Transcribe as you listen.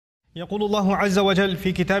يقول الله عز وجل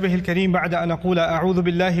في كتابه الكريم بعد أن أقول أعوذ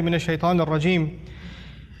بالله من الشيطان الرجيم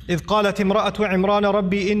إذ قالت امرأة عمران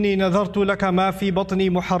ربي إني نذرت لك ما في بطني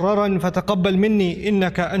محررا فتقبل مني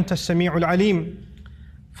إنك أنت السميع العليم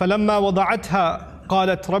فلما وضعتها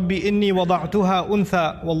قالت ربي إني وضعتها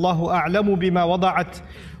أنثى والله أعلم بما وضعت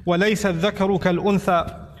وليس الذكر كالأنثى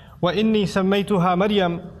وإني سميتها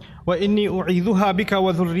مريم وإني أعيذها بك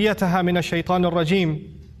وذريتها من الشيطان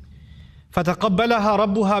الرجيم فتقبلها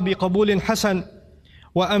ربها بقبول حسن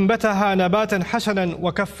وأنبتها نباتا حسنا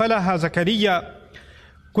وكفلها زكريا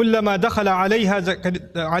كلما دخل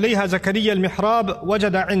عليها زكريا المحراب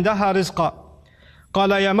وجد عندها رزقا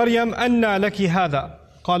قال يا مريم أنى لك هذا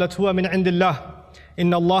قالت هو من عند الله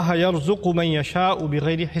إن الله يرزق من يشاء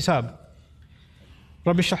بغير حساب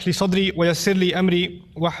رب اشرح لي صدري ويسر لي أمري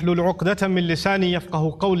واحلل عقدة من لساني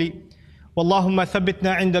يفقه قولي واللهم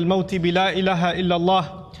ثبتنا عند الموت بلا إله إلا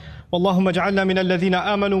الله واللهم اجعلنا من الذين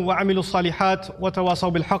آمنوا وعملوا الصالحات وتواصوا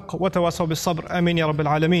بالحق وتواصوا بالصبر آمين يا رب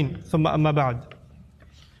العالمين ثم أما بعد.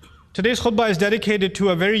 Today's khutbah is dedicated to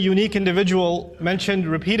a very unique individual mentioned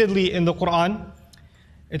repeatedly in the Quran.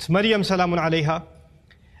 It's Maryam salamun alayha.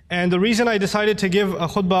 And the reason I decided to give a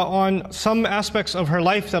khutbah on some aspects of her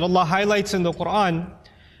life that Allah highlights in the Quran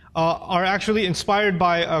are actually inspired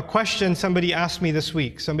by a question somebody asked me this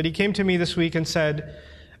week. Somebody came to me this week and said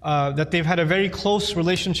that they've had a very close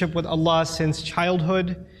relationship with Allah since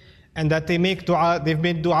childhood and that they've made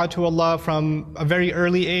dua to Allah from a very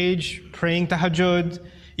early age, praying tahajjud,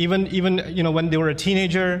 even when they were a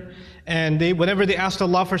teenager, and whenever they asked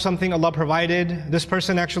Allah for something, Allah provided. This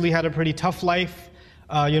person actually had a pretty tough life.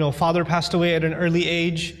 Father passed away at an early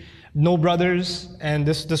age, no brothers, and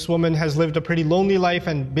this woman has lived a pretty lonely life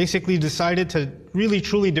and basically decided to really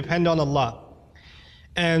truly depend on Allah.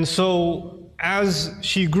 And so as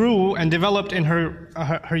she grew and developed in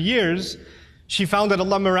her years, she found that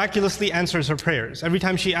Allah miraculously answers her prayers. Every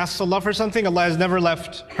time she asks Allah for something, Allah has never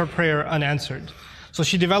left her prayer unanswered. So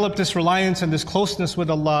she developed this reliance and this closeness with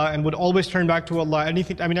Allah and would always turn back to Allah.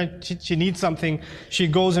 She needs something, she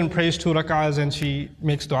goes and prays 2 rak'ahs and she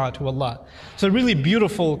makes dua to Allah. So a really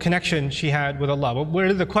beautiful connection she had with Allah. But where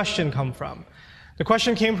did the question come from? The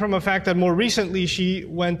question came from a fact that more recently she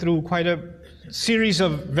went through quite a series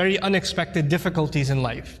of very unexpected difficulties in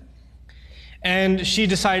life. And she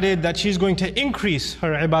decided that she's going to increase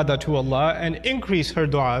her ibadah to Allah and increase her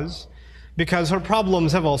du'as because her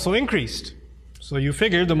problems have also increased. So you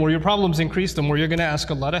figure the more your problems increase, the more you're going to ask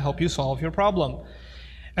Allah to help you solve your problem.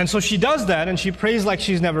 And so she does that and she prays like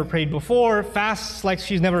she's never prayed before, fasts like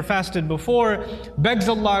she's never fasted before, begs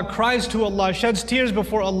Allah, cries to Allah, sheds tears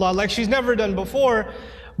before Allah like she's never done before.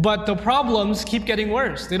 But the problems keep getting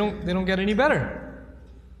worse. They don't get any better.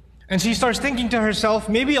 And she starts thinking to herself,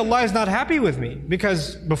 maybe Allah is not happy with me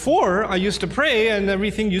because before I used to pray and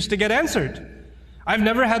everything used to get answered. I've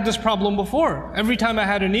never had this problem before. Every time I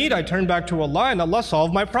had a need, I turned back to Allah and Allah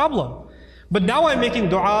solved my problem. But now I'm making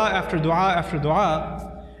dua after dua after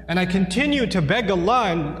dua and I continue to beg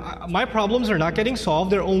Allah and my problems are not getting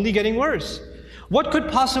solved, they're only getting worse. What could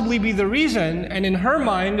possibly be the reason? And in her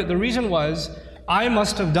mind, the reason was, I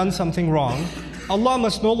must have done something wrong. Allah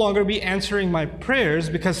must no longer be answering my prayers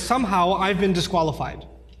because somehow I've been disqualified.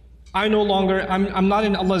 I'm not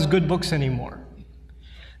in Allah's good books anymore.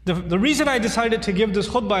 The reason I decided to give this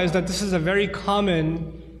khutbah is that this is a very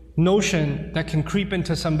common notion that can creep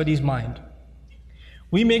into somebody's mind.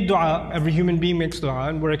 We make dua, every human being makes dua,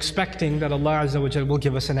 and we're expecting that Allah Azza wa Jal will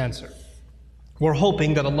give us an answer. We're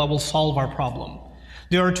hoping that Allah will solve our problem.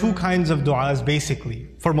 There are 2 kinds of duas basically,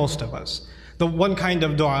 for most of us. The one kind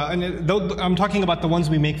of dua, and I'm talking about the ones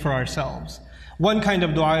we make for ourselves. One kind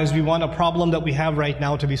of dua is we want a problem that we have right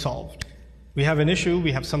now to be solved. We have an issue,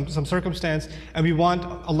 we have some circumstance, and we want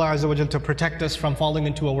Allah Azza wa Jal to protect us from falling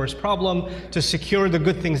into a worse problem, to secure the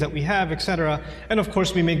good things that we have, etc. And of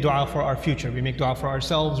course we make dua for our future. We make dua for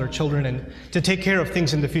ourselves, our children, and to take care of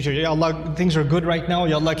things in the future. Ya Allah, things are good right now,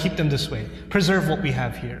 Ya Allah, keep them this way. Preserve what we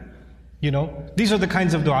have here. These are the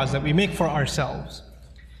kinds of duas that we make for ourselves.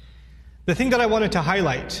 The thing that I wanted to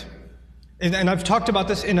highlight, and I've talked about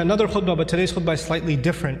this in another khutbah, but today's khutbah is slightly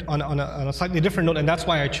different, on a slightly different note, and that's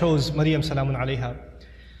why I chose Maryam salamun alayha.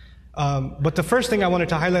 But the first thing I wanted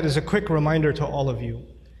to highlight is a quick reminder to all of you,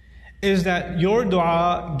 is that your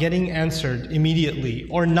dua getting answered immediately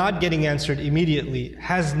or not getting answered immediately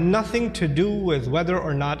has nothing to do with whether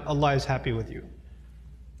or not Allah is happy with you.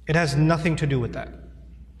 It has nothing to do with that.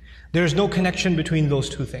 There's no connection between those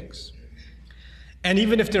 2 things. And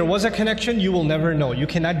even if there was a connection, you will never know. You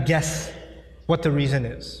cannot guess what the reason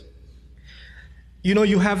is.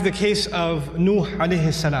 You have the case of Nuh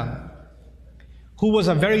alayhi salam, who was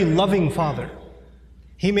a very loving father.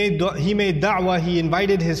 He made da'wah, he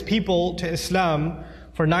invited his people to Islam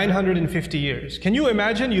for 950 years. Can you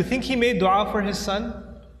imagine? You think he made dua for his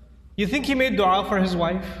son? You think he made dua for his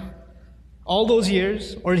wife all those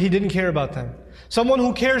years? Or he didn't care about them? Someone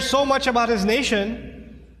who cares so much about his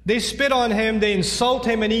nation, they spit on him, they insult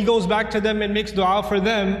him, and he goes back to them and makes dua for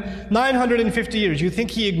them 950 years. You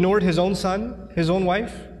think he ignored his own son, his own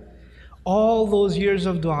wife? All those years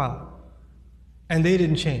of dua, and they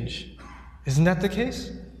didn't change. Isn't that the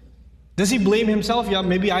case? Does he blame himself? Yeah,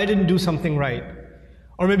 maybe I didn't do something right.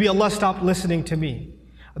 Or maybe Allah stopped listening to me.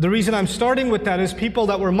 The reason I'm starting with that is people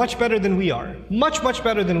that were much better than we are. Much, much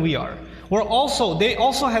better than we are. They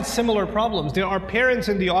also had similar problems. There are parents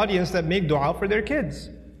in the audience that make dua for their kids.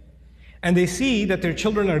 And they see that their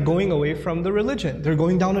children are going away from the religion. They're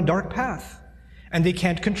going down a dark path. And they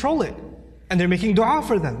can't control it. And they're making dua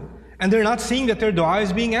for them. And they're not seeing that their dua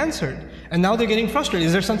is being answered. And now they're getting frustrated.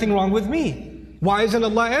 Is there something wrong with me? Why isn't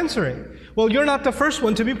Allah answering? Well, you're not the first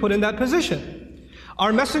one to be put in that position.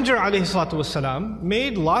 Our Messenger ﷺ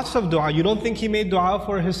made lots of dua. You don't think he made dua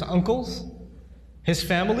for his uncles? His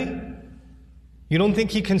family? You don't think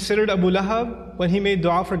he considered Abu Lahab when he made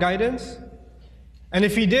dua for guidance? And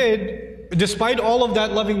if he did, despite all of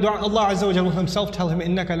that loving dua, Allah Azza wa Jalla himself tell him,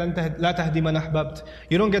 إِنَّكَ لَا تَهْدِي مَنْ أَحْبَبْتَ.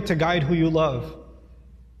 You don't get to guide who you love.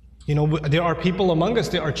 You know, there are people among us,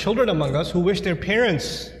 there are children among us who wish their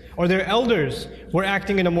parents or their elders were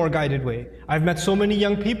acting in a more guided way. I've met so many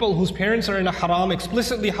young people whose parents are in a haram,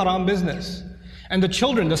 explicitly haram business. And the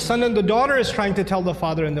children, the son and the daughter is trying to tell the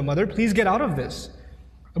father and the mother, please get out of this.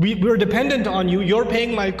 We're dependent on you, you're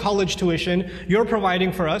paying my college tuition, you're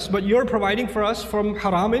providing for us, but you're providing for us from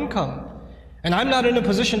haram income. And I'm not in a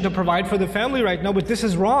position to provide for the family right now, but this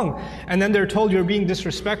is wrong. And then they're told you're being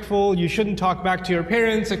disrespectful, you shouldn't talk back to your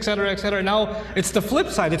parents, etc., etc. Now, it's the flip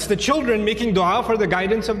side. It's the children making dua for the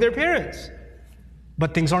guidance of their parents.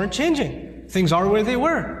 But things aren't changing. Things are where they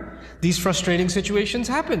were. These frustrating situations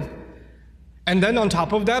happen. And then on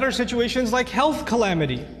top of that are situations like health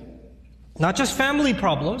calamity. Not just family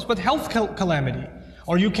problems, but health calamity.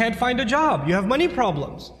 Or you can't find a job, you have money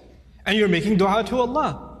problems. And you're making dua to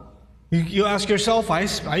Allah. You ask yourself, I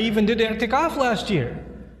even did i'tikaf last year.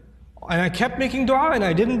 And I kept making dua and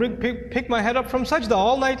I didn't pick my head up from sajda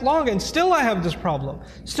all night long, and still I have this problem.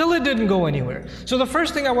 Still it didn't go anywhere. So the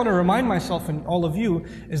first thing I want to remind myself and all of you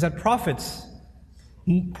is that prophets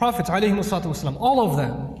ﷺ, all of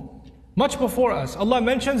them, much before us, Allah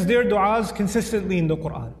mentions their du'as consistently in the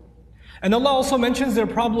Quran. And Allah also mentions their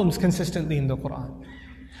problems consistently in the Quran.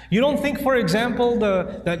 You don't think, for example,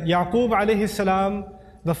 that Yaqub alayhi salam,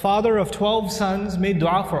 the father of 12 sons, made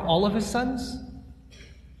dua for all of his sons?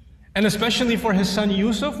 And especially for his son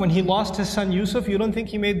Yusuf, when he lost his son Yusuf, you don't think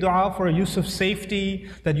he made dua for Yusuf's safety,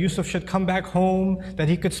 that Yusuf should come back home, that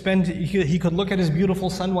he could look at his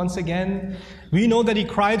beautiful son once again? We know that he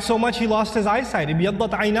cried so much he lost his eyesight.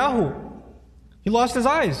 إِبْيَضَّتْ عَيْنَاهُ. He lost his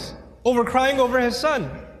eyes over crying over his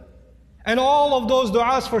son. And all of those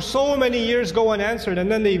du'as for so many years go unanswered,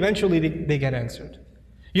 and then eventually they get answered.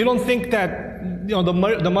 You don't think that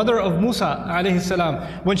the mother of Musa alayhi salam,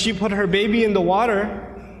 when she put her baby in the water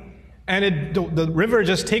and the river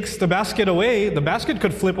just takes the basket away, the basket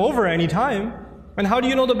could flip over any time. And how do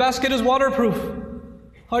you know the basket is waterproof?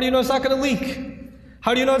 How do you know it's not going to leak?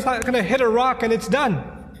 How do you know it's not going to hit a rock and it's done?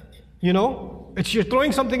 You know, you're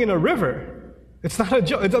throwing something in a river. It's not a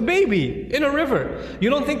joke, it's a baby in a river. You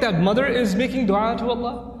don't think that mother is making dua to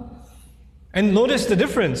Allah? And notice the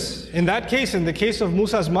difference. In that case, in the case of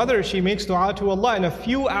Musa's mother, she makes dua to Allah, and a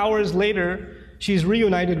few hours later, she's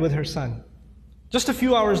reunited with her son. Just a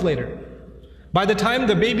few hours later. By the time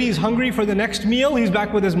the baby is hungry for the next meal, he's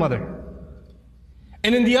back with his mother.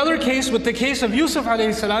 And in the other case, with the case of Yusuf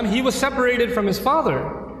alayhi salam, he was separated from his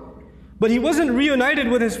father. But he wasn't reunited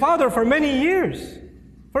with his father for many years.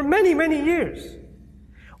 For many, many years.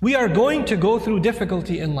 We are going to go through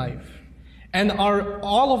difficulty in life. And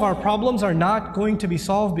all of our problems are not going to be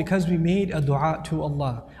solved because we made a dua to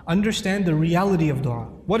Allah. Understand the reality of dua.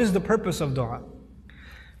 What is the purpose of dua?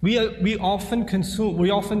 We often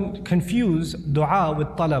confuse dua with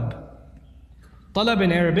talab. Talab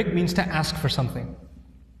in Arabic means to ask for something,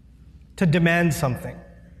 to demand something.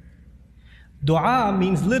 Dua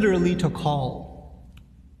means literally to call.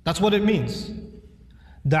 That's what it means.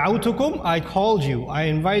 Da'awtukum, I called you, I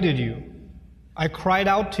invited you, I cried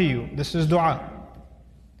out to you. This is dua.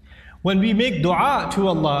 When we make dua to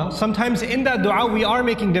Allah, sometimes in that dua we are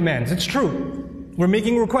making demands. It's true. We're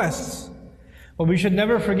making requests. But we should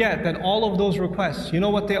never forget that all of those requests, you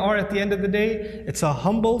know what they are at the end of the day? It's a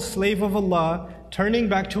humble slave of Allah turning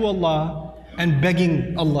back to Allah and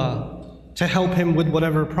begging Allah to help him with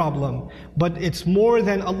whatever problem. But it's more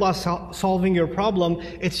than Allah solving your problem.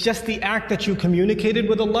 It's just the act that you communicated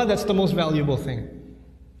with Allah that's the most valuable thing.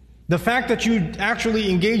 The fact that you actually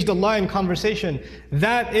engaged Allah in conversation,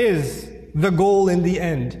 that is the goal in the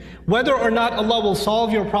end. Whether or not Allah will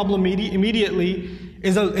solve your problem immediately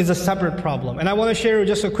is a separate problem. And I want to share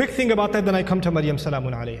just a quick thing about that, then I come to Maryam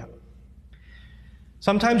salamun alayha.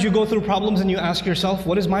 Sometimes you go through problems and you ask yourself,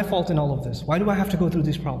 what is my fault in all of this? Why do I have to go through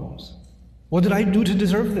these problems? What did I do to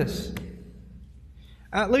deserve this?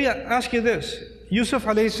 Let me ask you this. Yusuf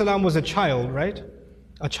alayhi salam was a child, right?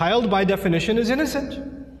 A child by definition is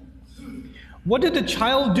innocent. What did the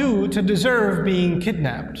child do to deserve being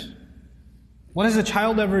kidnapped? What has a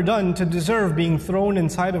child ever done to deserve being thrown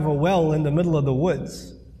inside of a well in the middle of the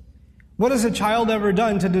woods? What has a child ever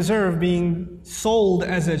done to deserve being sold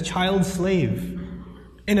as a child slave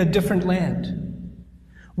in a different land?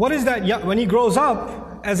 What is that, when he grows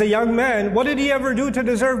up as a young man, what did he ever do to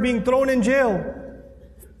deserve being thrown in jail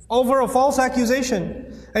over a false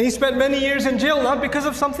accusation? And he spent many years in jail, not because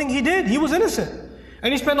of something he did. He was innocent.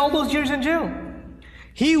 And he spent all those years in jail.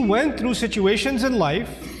 He went through situations in life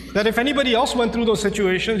that if anybody else went through those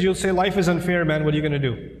situations, you'll say, life is unfair, man, what are you going to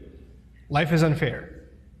do? Life is unfair,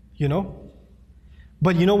 you know?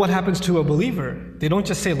 But you know what happens to a believer? They don't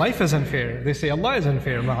just say life is unfair, they say Allah is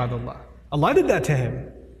unfair, ma'adallah. Allah did that to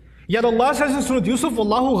him. Yet Allah says in Surah Yusuf,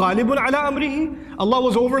 Wallahu ghalibun ala amrihi. Allah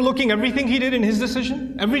was overlooking everything he did in his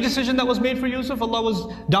decision. Every decision that was made for Yusuf, Allah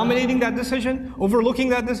was dominating that decision, overlooking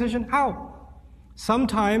that decision. How?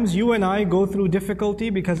 Sometimes you and I go through difficulty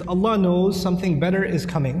because Allah knows something better is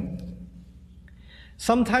coming.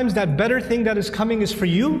 Sometimes that better thing that is coming is for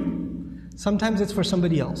you. Sometimes it's for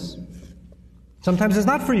somebody else. Sometimes it's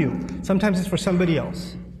not for you. Sometimes it's for somebody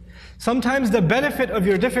else. Sometimes the benefit of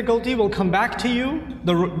your difficulty will come back to you.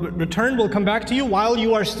 The return will come back to you while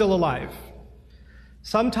you are still alive.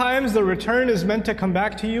 Sometimes the return is meant to come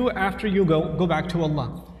back to you after you go back to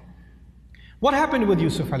Allah. What happened with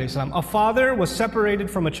Yusuf alayhi salam? A father was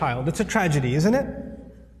separated from a child. It's a tragedy, isn't it?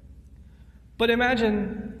 But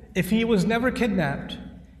imagine if he was never kidnapped,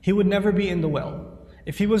 he would never be in the well.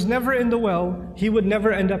 If he was never in the well, he would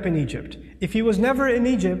never end up in Egypt. If he was never in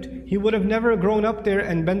Egypt, he would have never grown up there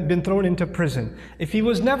and been thrown into prison. If he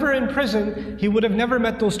was never in prison, he would have never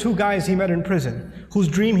met those two guys he met in prison, whose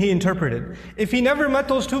dream he interpreted. If he never met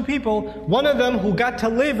those two people, one of them who got to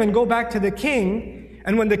live and go back to the king,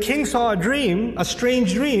 and when the king saw a dream, a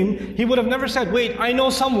strange dream, he would have never said, wait, I know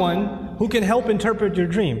someone who can help interpret your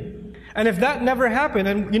dream. And if that never happened,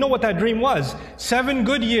 and you know what that dream was? 7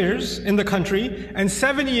 good years in the country, and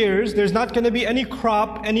 7 years there's not going to be any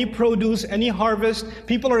crop, any produce, any harvest.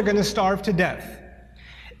 People are going to starve to death.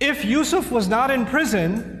 If Yusuf was not in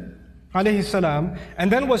prison, alayhi salam,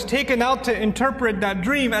 and then was taken out to interpret that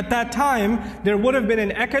dream at that time, there would have been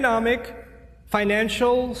an economic,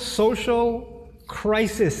 financial, social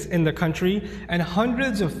crisis in the country, and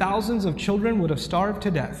hundreds of thousands of children would have starved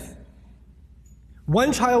to death.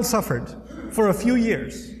 One child suffered for a few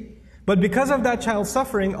years, but because of that child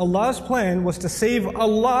suffering, Allah's plan was to save a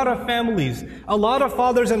lot of families, a lot of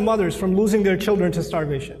fathers and mothers from losing their children to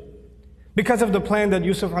starvation. Because of the plan that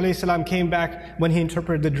Yusuf alayhi salam came back when he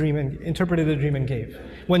interpreted the dream and gave,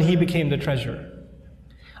 when he became the treasurer.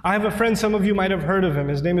 I have a friend, some of you might have heard of him.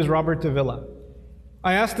 His name is Robert de Villa.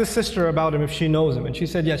 I asked his sister about him if she knows him, and she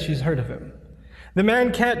said yes, she's heard of him. The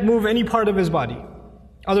man can't move any part of his body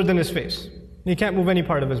other than his face. He can't move any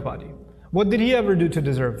part of his body. What did he ever do to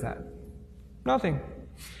deserve that? Nothing.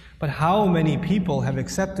 But how many people have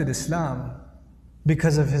accepted Islam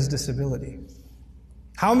because of his disability?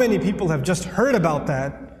 How many people have just heard about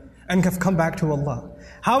that and have come back to Allah?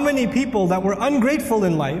 How many people that were ungrateful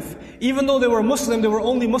in life, even though they were Muslim, they were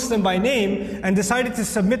only Muslim by name, and decided to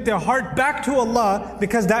submit their heart back to Allah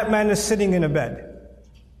because that man is sitting in a bed.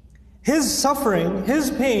 His suffering,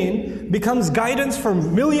 his pain becomes guidance for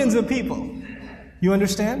millions of people. You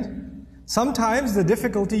understand? Sometimes the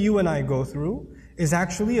difficulty you and I go through is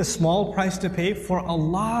actually a small price to pay for a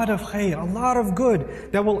lot of khair, a lot of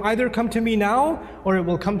good that will either come to me now or it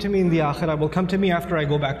will come to me in the akhirah, will come to me after I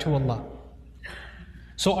go back to Allah.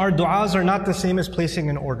 So our du'as are not the same as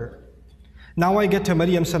placing an order. Now I get to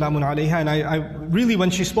Maryam salamun alayha, and I really,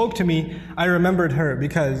 when she spoke to me, I remembered her,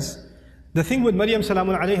 because the thing with Maryam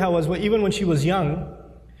salamun alayha was, even when she was young,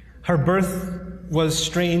 her birth was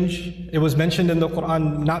strange. It was mentioned in the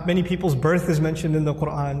Quran. Not many people's birth is mentioned in the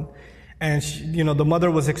Quran. And she, the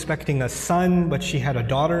mother was expecting a son, but she had a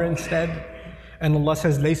daughter instead. And Allah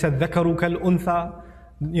says, "Laysa dhakaru kal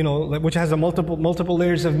untha," which has a multiple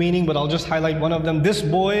layers of meaning, but I'll just highlight one of them. This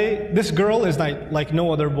girl is like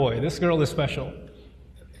no other boy. This girl is special.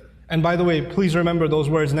 And by the way, please remember those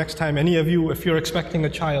words next time. Any of you, if you're expecting a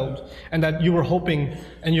child and that you were hoping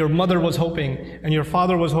and your mother was hoping and your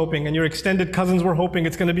father was hoping and your extended cousins were hoping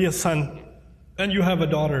it's going to be a son and you have a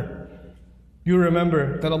daughter, you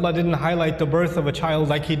remember that Allah didn't highlight the birth of a child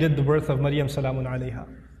like He did the birth of Maryam salamun alayha.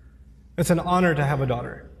 It's an honor to have a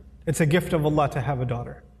daughter. It's a gift of Allah to have a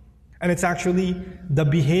daughter. And it's actually the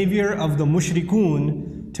behavior of the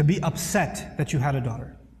mushrikun to be upset that you had a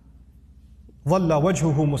daughter. ظَلَّ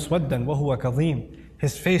وَجْهُهُ مُسْوَدًّا وَهُوَ كَظِيمٌ.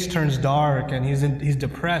 His face turns dark and he's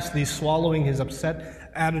depressed. He's swallowing his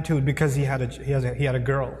upset attitude because he had a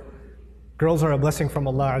girl. Girls are a blessing from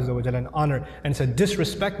Allah Azza wa Jalla, an honor. And it's a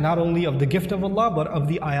disrespect not only of the gift of Allah, but of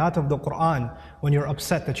the ayat of the Quran when you're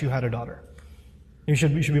upset that you had a daughter. You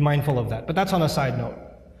should be mindful of that. But that's on a side note.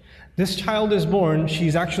 This child is born,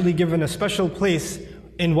 she's actually given a special place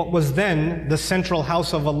in what was then the central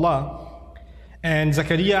house of Allah. And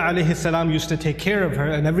Zakaria alayhi salam used to take care of her,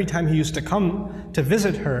 and every time he used to come to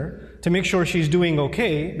visit her to make sure she's doing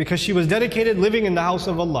okay, because she was dedicated living in the house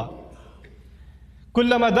of Allah.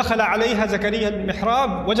 كُلَّمَا دَخَلَ عَلَيْهَا زَكَرِيَّا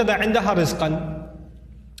الْمِحْرَابِ وَجَدَ عِنْدَهَا رِزْقًا.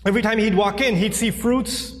 Every time he'd walk in, he'd see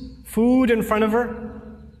fruits, food in front of her,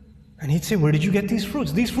 and he'd say, where did you get these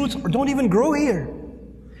fruits? These fruits don't even grow here.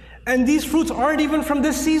 And these fruits aren't even from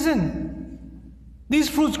this season. These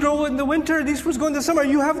fruits grow in the winter, these fruits grow in the summer,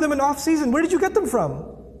 you have them in off season. Where did you get them from?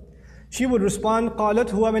 She would respond,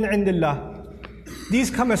 قَالَتْ هُوَ مِنْ عِنْدِ اللَّهِ. These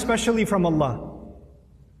come especially from Allah.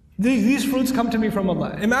 These fruits come to me from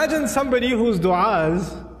Allah. Imagine somebody whose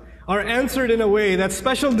du'as are answered in a way that's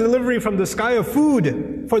special delivery from the sky of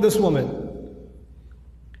food for this woman.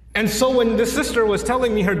 And so when this sister was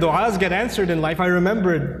telling me her du'as get answered in life, I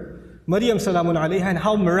remembered Maryam salamun alayha and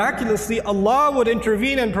how miraculously Allah would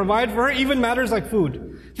intervene and provide for her even matters like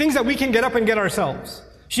food. Things that we can get up and get ourselves.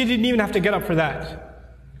 She didn't even have to get up for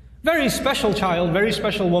that. Very special child, very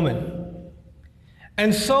special woman.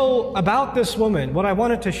 And so about this woman, what I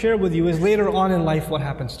wanted to share with you is later on in life what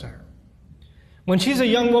happens to her. When she's a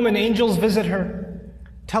young woman, angels visit her,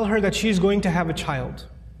 tell her that she's going to have a child.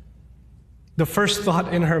 The first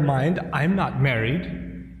thought in her mind, I'm not married.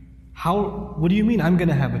 What do you mean I'm going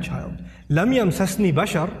to have a child? لَمْ يَمْسَسْنِي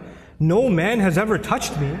بَشَرٌ. No man has ever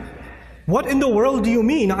touched me. What in the world do you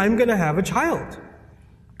mean I'm going to have a child?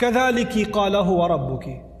 كَذَلِكِ قَالَهُ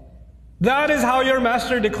وَرَبُّكِ. That is how your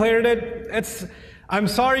master declared it. I'm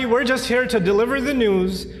sorry, we're just here to deliver the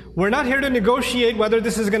news. We're not here to negotiate whether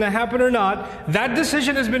this is going to happen or not. That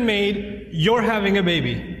decision has been made. You're having a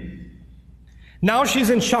baby. Now she's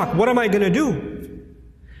in shock. What am I going to do?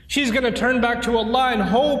 She's going to turn back to Allah and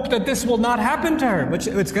hope that this will not happen to her, but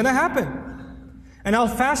it's going to happen. And I'll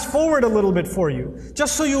fast forward a little bit for you,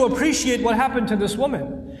 just so you appreciate what happened to this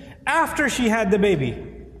woman. After she had the baby,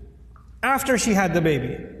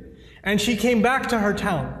 and she came back to her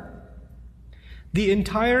town, the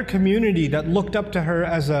entire community that looked up to her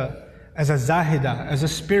as a zahida, as a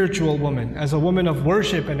spiritual woman, as a woman of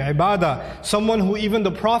worship and ibadah, someone who even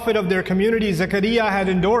the prophet of their community, Zakaria, had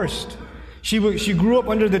endorsed. She grew up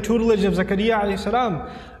under the tutelage of Zakaria alayhi salam.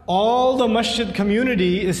 All the masjid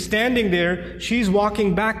community is standing there. She's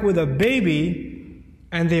walking back with a baby,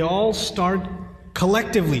 and they all start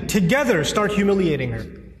collectively, together, start humiliating her.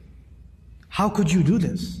 How could you do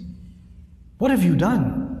this? What have you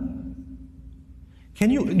done?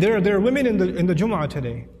 There are women in the Jum'ah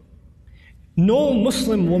today. No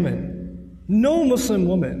Muslim woman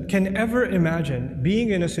can ever imagine being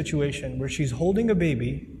in a situation where she's holding a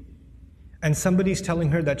baby and somebody's telling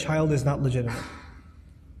her that child is not legitimate.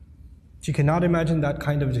 She cannot imagine that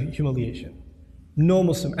kind of humiliation. No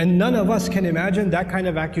Muslim. And none of us can imagine that kind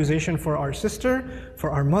of accusation for our sister, for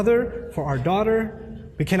our mother, for our daughter.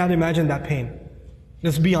 We cannot imagine that pain.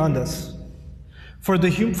 It's beyond us. For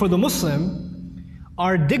the Muslim,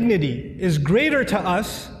 our dignity is greater to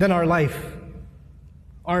us than our life.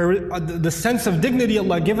 The sense of dignity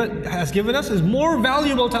Allah has given us is more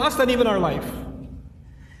valuable to us than even our life.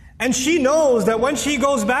 And she knows that when she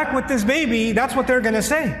goes back with this baby, that's what they're going to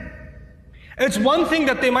say. It's one thing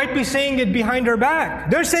that they might be saying it behind her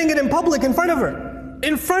back. They're saying it in public, in front of her.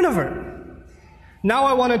 In front of her. Now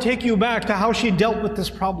I want to take you back to how she dealt with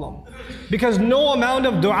this problem. Because no amount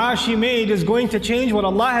of dua she made is going to change what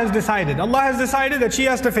Allah has decided. Allah has decided that she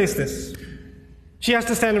has to face this. She has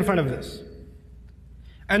to stand in front of this.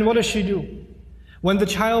 And what does she do? When the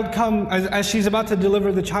child comes, as she's about to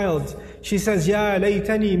deliver the child, she says, Ya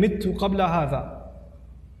laytani mittu qabla hadha.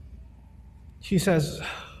 She says,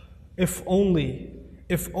 if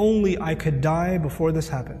only I could die before this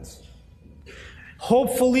happens.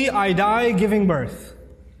 Hopefully I die giving birth.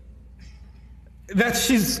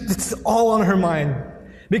 It's all on her mind.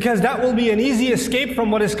 because that will be an easy escape from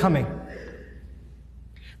what is coming.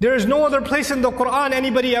 There is no other place in the Quran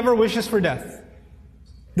anybody ever wishes for death.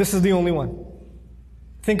 This is the only one.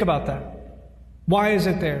 Think about that. Why is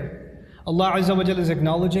it there? Allah Azza wa Jalla is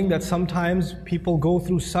acknowledging that sometimes people go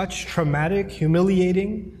through such traumatic,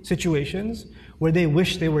 humiliating situations where they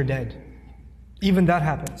wish they were dead. Even that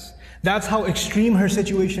happens. That's how extreme her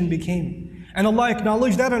situation became. And Allah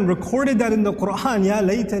acknowledged that and recorded that in the Quran. Ya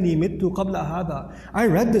laytani mittu qabla hada. I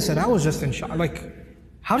read this and I was just in shock. Like,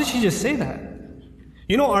 how did she just say that?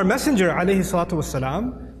 You know, our Messenger alayhi salatu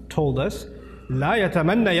wasalam told us, La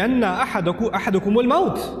yatamannayanna ahadukum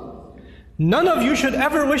al-maut. None of you should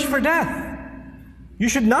ever wish for death. You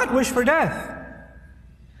should not wish for death.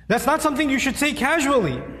 That's not something you should say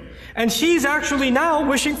casually. And she's actually now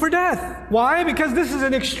wishing for death. Why? Because this is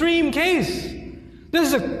an extreme case. This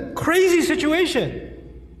is a crazy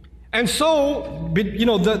situation. And so, you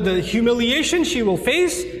know, the humiliation she will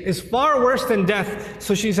face is far worse than death.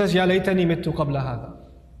 So she says, Ya laytani mittu qabla hada.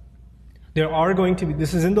 There are going to be,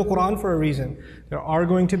 this is in the Quran for a reason, there are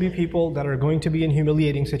going to be people that are going to be in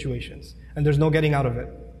humiliating situations. And there's no getting out of it.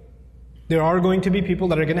 There are going to be people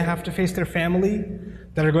that are going to have to face their family,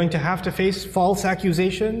 that are going to have to face false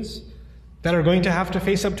accusations, that are going to have to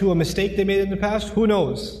face up to a mistake they made in the past. Who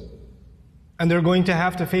knows? And they're going to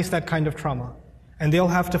have to face that kind of trauma. And they'll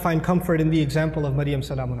have to find comfort in the example of Maryam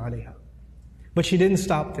salamun alayha. But she didn't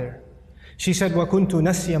stop there. She said, وَكُنْتُ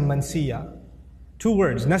نَسْيًا مَنْسِيًّا. 2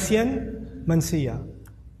 words, Nasyan, Mansiya.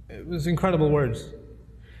 It was incredible words.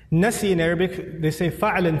 Nasi in Arabic, they say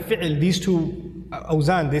fa'al and fi'il, these 2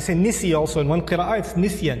 awzan. They say nisi also. In one qira'ah it's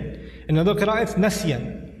nisyan. In another qira'ah it's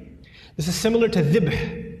nasyan. This is similar to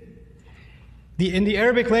dhibh. In the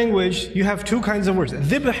Arabic language, you have 2 kinds of words,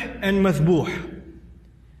 dhibh and mathbuh.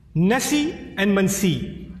 Nasi and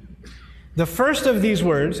mansi. The first of these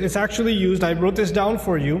words, it's actually used, I wrote this down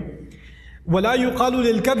for you, وَلَا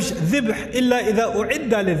يُقَالُ لِلْكَبْشِ ذِبْحِ إِلَّا إِذَا أُعِدَّ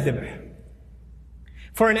لِلذِّبْحِ.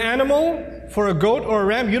 For an animal, for a goat or a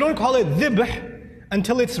ram, you don't call it dhibh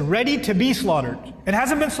until it's ready to be slaughtered. It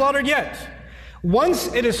hasn't been slaughtered yet.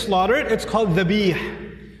 Once it is slaughtered, it's called dhabih.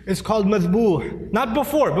 It's called madhbuh. Not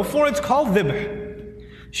before. Before it's called dhibh.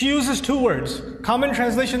 She uses 2 words. Common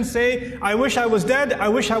translations say, I wish I was dead, I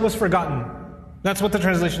wish I was forgotten. That's what the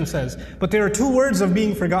translation says. But there are 2 words of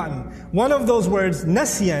being forgotten. One of those words,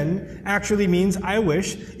 nasyan, actually means I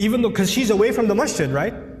wish, even though, because she's away from the masjid,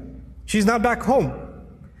 right? She's not back home.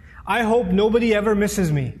 I hope nobody ever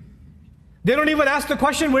misses me. They don't even ask the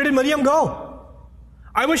question, where did Maryam go?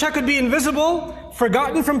 I wish I could be invisible,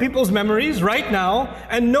 forgotten from people's memories right now,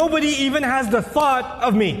 and nobody even has the thought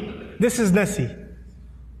of me. This is nasi.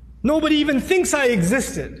 Nobody even thinks I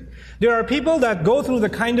existed. There are people that go through the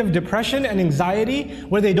kind of depression and anxiety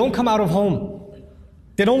where they don't come out of home.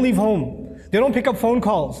 They don't leave home. They don't pick up phone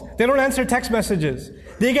calls. They don't answer text messages.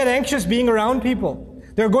 They get anxious being around people.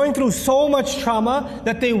 They're going through so much trauma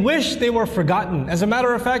that they wish they were forgotten. As a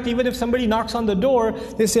matter of fact, even if somebody knocks on the door,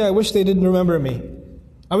 they say, I wish they didn't remember me.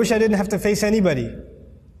 I wish I didn't have to face anybody.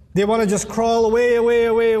 They want to just crawl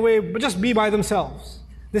away, but just be by themselves.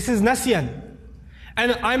 This is nasyan.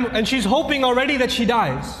 And she's hoping already that she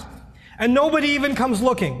dies. And nobody even comes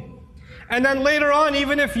looking. And then later on,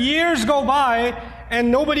 even if years go by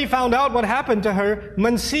and nobody found out what happened to her,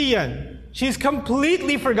 mansiyan. She's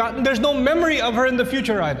completely forgotten. There's no memory of her in the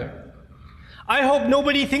future either. I hope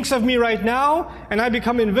nobody thinks of me right now and I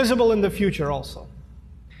become invisible in the future also.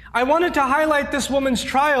 I wanted to highlight this woman's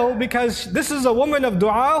trial because this is a woman of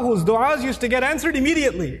dua whose du'as used to get answered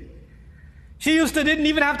immediately. She didn't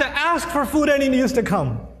even have to ask for food and it used to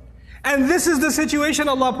come. And this is the situation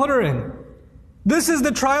Allah put her in. This is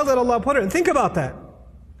the trial that Allah put her in. Think about that.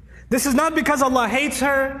 This is not because Allah hates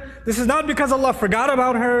her. This is not because Allah forgot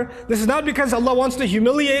about her. This is not because Allah wants to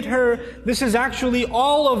humiliate her. This is actually,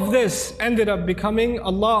 all of this ended up becoming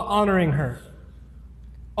Allah honoring her.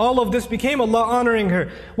 All of this became Allah honoring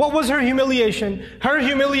her. What was her humiliation? Her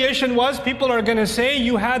humiliation was, people are going to say,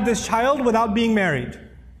 you had this child without being married.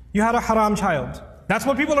 You had a haram child. That's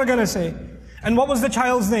what people are going to say. And what was the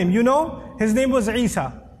child's name? You know? His name was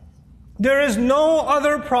Isa. There is no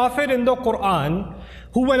other prophet in the Quran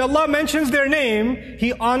who, when Allah mentions their name,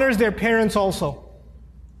 He honors their parents also.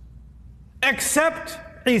 Except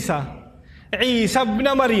Isa. Isa ibn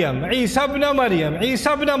Maryam, Isa ibn Maryam,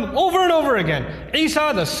 Isa ibn, over and over again.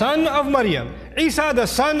 Isa the son of Maryam, Isa the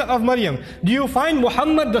son of Maryam. Do you find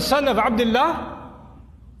Muhammad the son of Abdullah?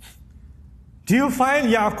 Do you find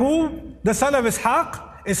Yaqub the son of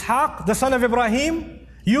Ishaq? Ishaq the son of Ibrahim?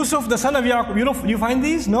 Yusuf the son of Yaqub? You find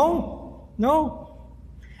these? No.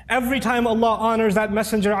 Every time Allah honors that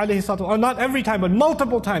messenger, alayhi salatu, or not every time, but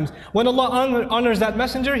multiple times, when Allah honors that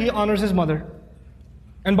messenger, He honors his mother.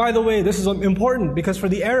 And by the way, this is important because for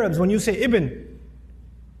the Arabs, when you say Ibn,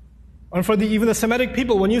 or for even the Semitic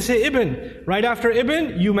people, when you say Ibn, right after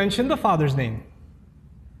Ibn, you mention the father's name.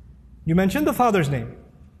 You mention the father's name.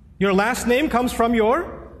 Your last name comes from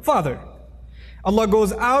your father. Allah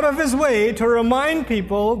goes out of His way to remind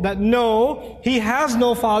people that no, He has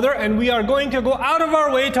no father, and we are going to go out of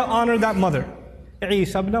our way to honor that mother.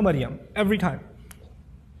 Isa ibn Maryam, every time.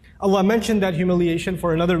 Allah mentioned that humiliation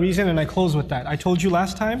for another reason, and I close with that. I told you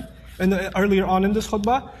last time, and earlier on in this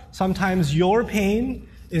khutbah, sometimes your pain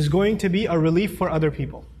is going to be a relief for other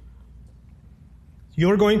people.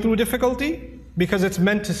 You're going through difficulty because it's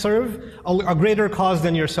meant to serve a greater cause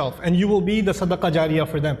than yourself, and you will be the sadaqah jariyah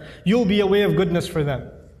for them. You'll be a way of goodness for them.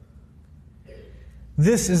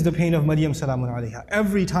 This is the pain of Maryam salamun alayha.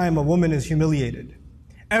 Every time a woman is humiliated,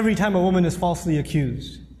 every time a woman is falsely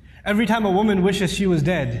accused, every time a woman wishes she was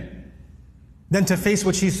dead, then to face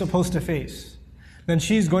what she's supposed to face, then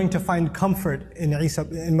she's going to find comfort in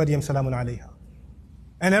Maryam salamun alayha.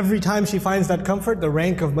 And every time she finds that comfort, the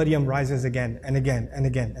rank of Maryam rises again and again and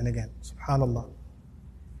again and again. SubhanAllah.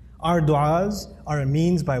 Our du'as are a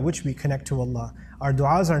means by which we connect to Allah. Our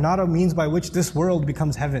du'as are not a means by which this world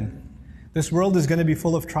becomes heaven. This world is going to be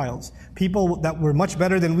full of trials. People that were much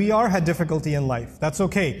better than we are had difficulty in life. That's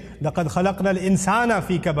okay. لَقَدْ خَلَقْنَا الْإِنسَانَ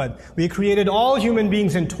فِي كَبَدٍ. We created all human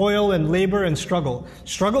beings in toil and labor and struggle.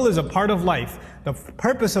 Struggle is a part of life. The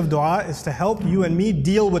purpose of dua is to help you and me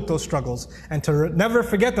deal with those struggles and to never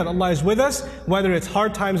forget that Allah is with us, whether it's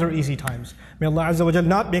hard times or easy times. May Allah Azza wa Jal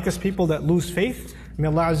not make us people that lose faith. May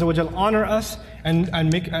Allah Azza wa Jal honor us and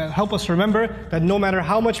help us remember that no matter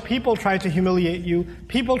how much people try to humiliate you,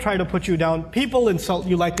 people try to put you down, people insult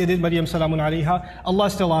you like they did Maryam salamun alayha, Allah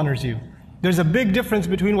still honors you. There's a big difference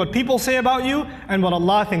between what people say about you and what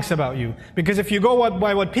Allah thinks about you. Because if you go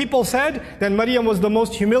by what people said, then Maryam was the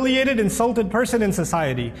most humiliated, insulted person in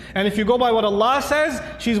society. And if you go by what Allah says,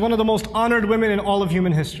 she's one of the most honored women in all of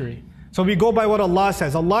human history. So we go by what Allah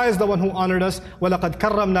says. Allah is the one who honored us. وَلَقَدْ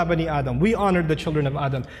كَرَّمْنَا بَنِي آدَمَ. We honored the children of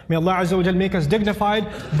Adam. May Allah Azza wa Jal make us dignified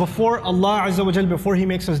before Allah Azza wa Jal, before He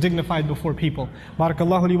makes us dignified before people.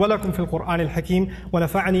 Barakallahu li wa lakum fil Qur'an al-Hakim wa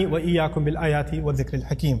nafa'ani wa iyyakum bil ayati wa dhikr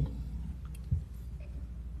al-Hakim.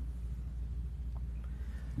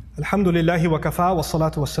 الحمد لله وكفى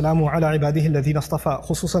والصلاة والسلام على عباده الذين اصطفى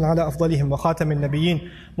خصوصا على أفضلهم وخاتم النبيين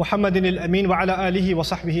محمد الأمين وعلى آله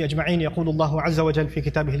وصحبه أجمعين. يقول الله عز وجل في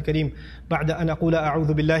كتابه الكريم بعد أن أقول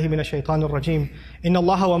أعوذ بالله من الشيطان الرجيم إن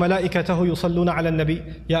الله وملائكته يصلون على النبي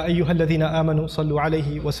يا أيها الذين آمنوا صلوا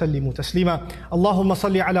عليه وسلموا تسليما. اللهم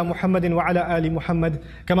صل على محمد وعلى آل محمد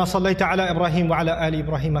كما صليت على إبراهيم وعلى آل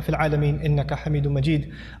إبراهيم في العالمين إنك حميد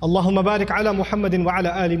مجيد. اللهم بارك على محمد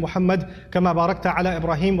وعلى آل محمد كما باركت على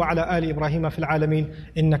إبراهيم وعلى آل إبراهيم في العالمين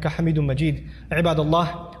إنك حميد مجيد. عباد الله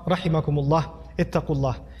رحمكم الله اتقوا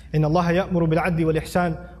الله إن الله يأمر بالعدل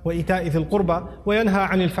والإحسان وإيتاء ذي القربى وينهى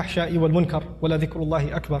عن الفحشاء والمنكر ولذكر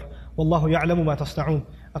الله أكبر والله يعلم ما تصنعون.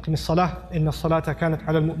 أقم الصلاة إن الصلاة كانت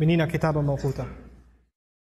على المؤمنين كتابا موقوتا.